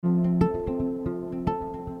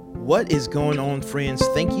What is going on, friends?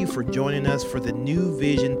 Thank you for joining us for the New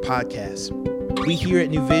Vision podcast. We here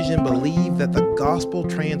at New Vision believe that the gospel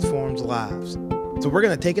transforms lives. So we're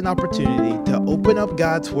going to take an opportunity to open up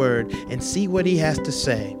God's word and see what he has to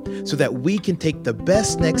say so that we can take the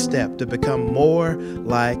best next step to become more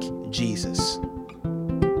like Jesus.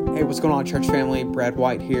 Hey, what's going on, church family? Brad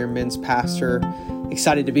White here, men's pastor.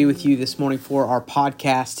 Excited to be with you this morning for our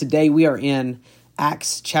podcast. Today we are in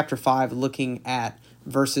Acts chapter 5, looking at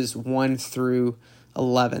verses 1 through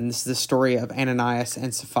 11. This is the story of Ananias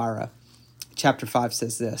and Sapphira. Chapter 5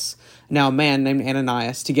 says this: Now a man named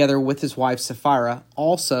Ananias, together with his wife Sapphira,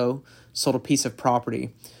 also sold a piece of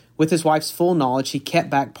property. With his wife's full knowledge, he kept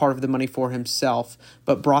back part of the money for himself,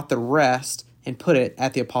 but brought the rest and put it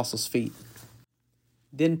at the apostles' feet.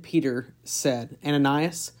 Then Peter said,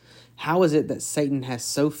 Ananias, how is it that Satan has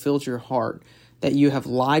so filled your heart that you have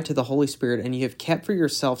lied to the Holy Spirit and you have kept for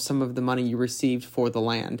yourself some of the money you received for the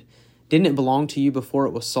land? Didn't it belong to you before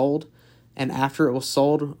it was sold? And after it was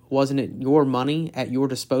sold, wasn't it your money at your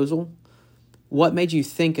disposal? What made you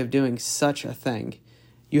think of doing such a thing?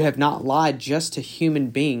 You have not lied just to human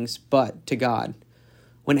beings, but to God.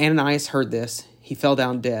 When Ananias heard this, he fell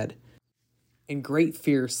down dead, and great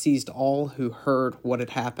fear seized all who heard what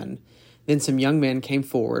had happened. Then some young men came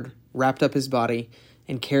forward, wrapped up his body,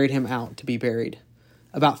 and carried him out to be buried.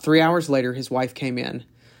 About 3 hours later, his wife came in.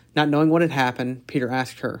 Not knowing what had happened, Peter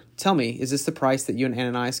asked her, Tell me, is this the price that you and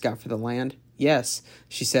Ananias got for the land? Yes,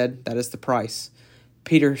 she said, that is the price.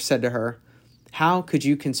 Peter said to her, How could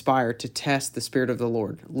you conspire to test the Spirit of the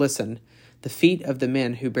Lord? Listen, the feet of the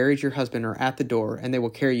men who buried your husband are at the door, and they will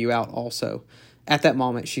carry you out also. At that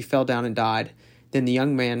moment, she fell down and died. Then the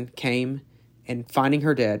young man came, and finding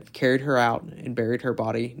her dead, carried her out and buried her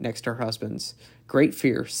body next to her husband's. Great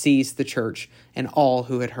fear seized the church and all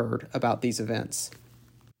who had heard about these events.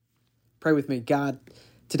 Pray with me. God,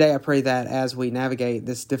 today I pray that as we navigate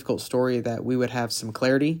this difficult story, that we would have some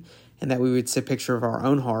clarity and that we would see a picture of our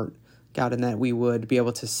own heart, God, and that we would be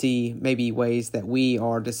able to see maybe ways that we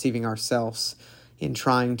are deceiving ourselves in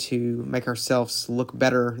trying to make ourselves look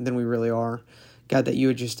better than we really are. God, that you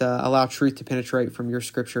would just allow truth to penetrate from your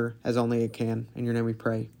scripture as only it can. In your name we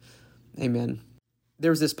pray. Amen.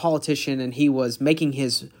 There was this politician, and he was making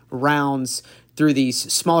his rounds through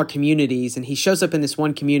these smaller communities, and he shows up in this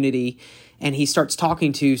one community, and he starts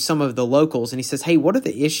talking to some of the locals, and he says, Hey, what are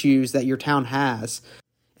the issues that your town has?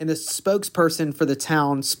 And the spokesperson for the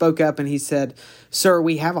town spoke up, and he said, Sir,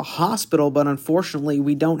 we have a hospital, but unfortunately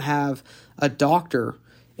we don't have a doctor.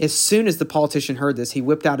 As soon as the politician heard this, he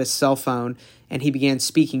whipped out his cell phone and he began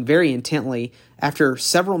speaking very intently. After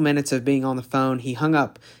several minutes of being on the phone, he hung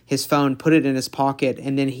up his phone, put it in his pocket,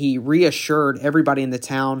 and then he reassured everybody in the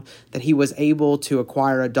town that he was able to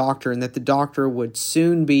acquire a doctor and that the doctor would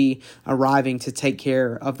soon be arriving to take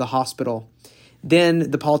care of the hospital. Then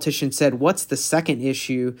the politician said, What's the second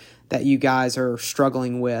issue that you guys are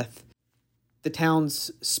struggling with? The town's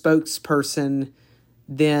spokesperson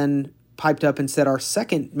then piped up and said, Our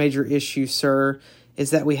second major issue, sir,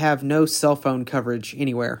 is that we have no cell phone coverage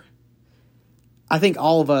anywhere. I think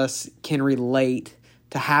all of us can relate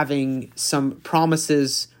to having some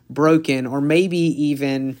promises broken or maybe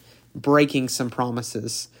even breaking some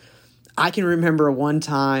promises. I can remember one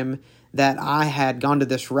time that I had gone to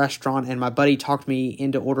this restaurant and my buddy talked me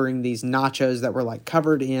into ordering these nachos that were like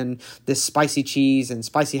covered in this spicy cheese and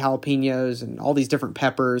spicy jalapenos and all these different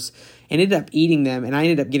peppers, and ended up eating them, and I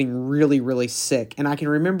ended up getting really, really sick. And I can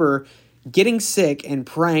remember getting sick and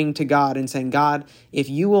praying to God and saying, God, if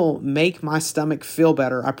you will make my stomach feel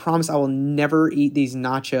better, I promise I will never eat these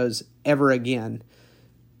nachos ever again.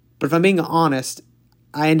 But if I'm being honest,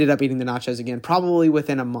 I ended up eating the nachos again, probably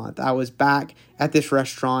within a month. I was back at this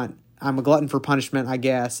restaurant. I'm a glutton for punishment, I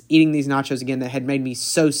guess, eating these nachos again that had made me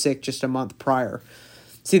so sick just a month prior.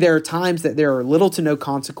 See, there are times that there are little to no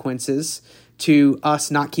consequences to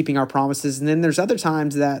us not keeping our promises, and then there's other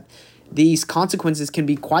times that these consequences can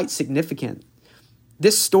be quite significant.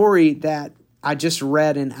 This story that I just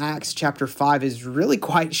read in Acts chapter 5 is really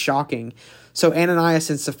quite shocking. So Ananias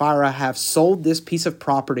and Sapphira have sold this piece of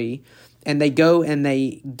property, and they go and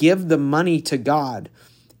they give the money to God,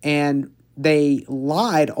 and they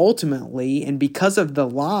lied ultimately, and because of the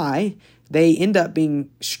lie, they end up being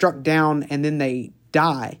struck down and then they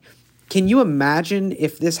die. Can you imagine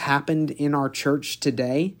if this happened in our church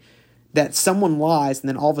today? That someone lies and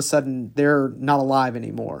then all of a sudden they're not alive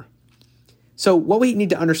anymore. So what we need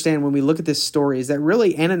to understand when we look at this story is that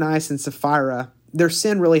really Ananias and Sapphira, their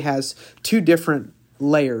sin really has two different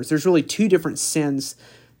layers. There's really two different sins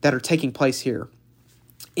that are taking place here.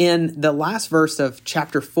 In the last verse of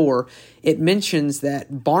chapter 4, it mentions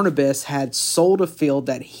that Barnabas had sold a field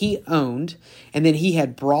that he owned, and then he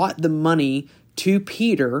had brought the money to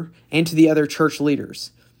Peter and to the other church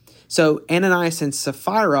leaders. So Ananias and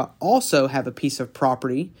Sapphira also have a piece of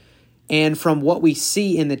property, and from what we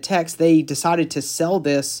see in the text, they decided to sell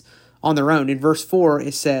this on their own. In verse 4,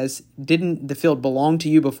 it says, "Didn't the field belong to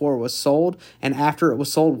you before it was sold? And after it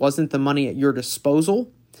was sold, wasn't the money at your disposal?"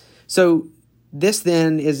 So this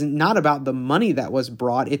then is not about the money that was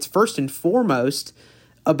brought. It's first and foremost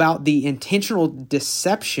about the intentional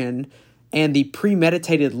deception and the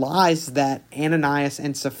premeditated lies that Ananias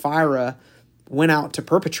and Sapphira went out to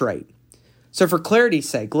perpetrate. So for clarity's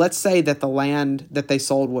sake, let's say that the land that they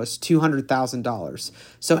sold was $200,000.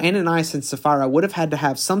 So Ananias and Sapphira would have had to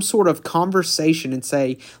have some sort of conversation and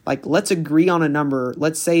say, like, let's agree on a number.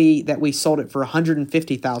 Let's say that we sold it for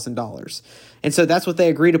 $150,000. And so that's what they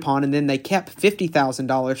agreed upon. And then they kept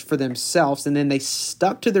 $50,000 for themselves. And then they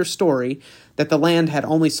stuck to their story that the land had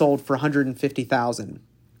only sold for $150,000.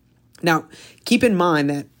 Now, keep in mind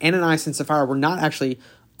that Ananias and Sapphira were not actually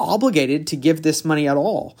obligated to give this money at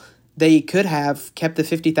all. They could have kept the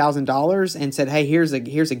 $50,000 and said, "Hey, here's a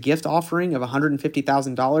gift offering of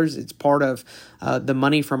 $150,000. It's part of the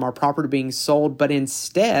money from our property being sold." But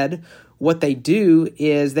instead, what they do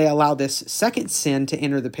is they allow this second sin to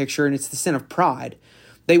enter the picture, and it's the sin of pride.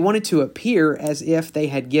 They wanted to appear as if they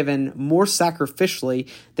had given more sacrificially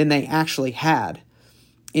than they actually had.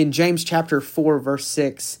 In James chapter 4, verse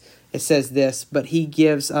 6, it says this, "But he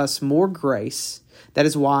gives us more grace. That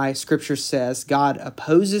is why Scripture says God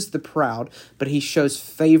opposes the proud, but he shows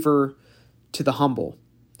favor to the humble."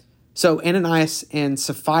 So Ananias and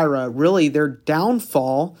Sapphira, really their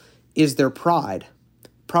downfall is their pride.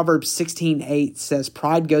 Proverbs 16:8 says,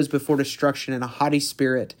 "Pride goes before destruction and a haughty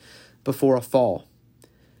spirit before a fall."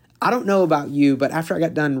 I don't know about you, but after I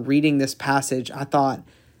got done reading this passage, I thought,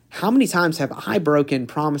 how many times have I broken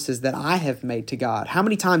promises that I have made to God? How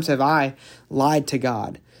many times have I lied to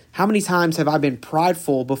God? How many times have I been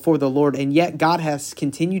prideful before the Lord, and yet God has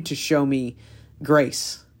continued to show me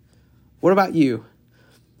grace? What about you?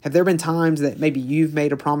 Have there been times that maybe you've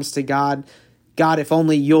made a promise to God, "God, if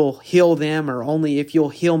only you'll heal them, or only if you'll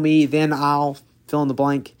heal me, then I'll fill in the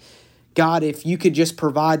blank. God, if you could just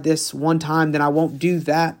provide this one time, then I won't do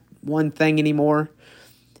that one thing anymore."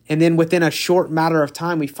 And then within a short matter of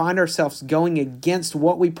time, we find ourselves going against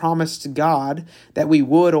what we promised to God that we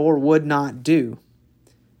would or would not do.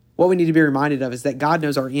 What we need to be reminded of is that God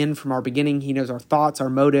knows our end from our beginning. He knows our thoughts,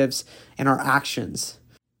 our motives, and our actions.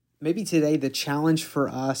 Maybe today the challenge for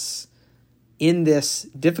us in this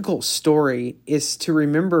difficult story is to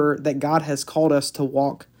remember that God has called us to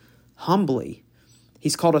walk humbly.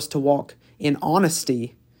 He's called us to walk in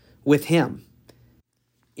honesty with Him.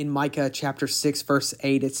 In Micah chapter 6, verse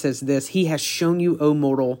 8, it says this, "He has shown you, O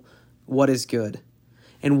mortal, what is good.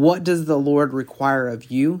 And what does the Lord require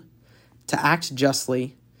of you? To act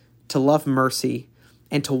justly, to love mercy,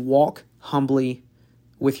 and to walk humbly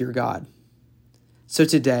with your God." So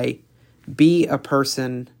today, be a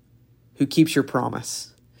person who keeps your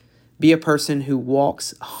promise. Be a person who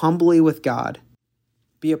walks humbly with God.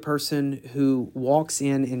 Be a person who walks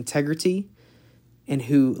in integrity and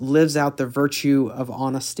who lives out the virtue of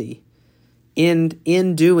honesty. And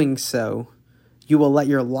in doing so, you will let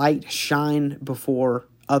your light shine before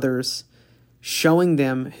others, showing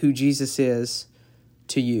them who Jesus is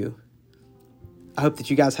to you. I hope that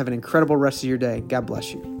you guys have an incredible rest of your day. God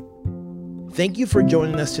bless you. Thank you for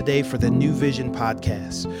joining us today for the New Vision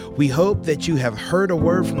podcast. We hope that you have heard a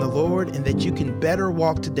word from the Lord and that you can better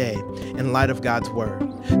walk today in light of God's word.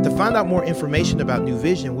 To find out more information about New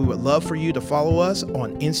Vision, we would love for you to follow us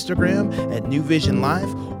on Instagram at New Vision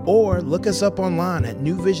Life or look us up online at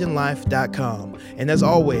newvisionlife.com. And as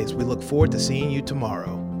always, we look forward to seeing you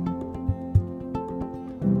tomorrow.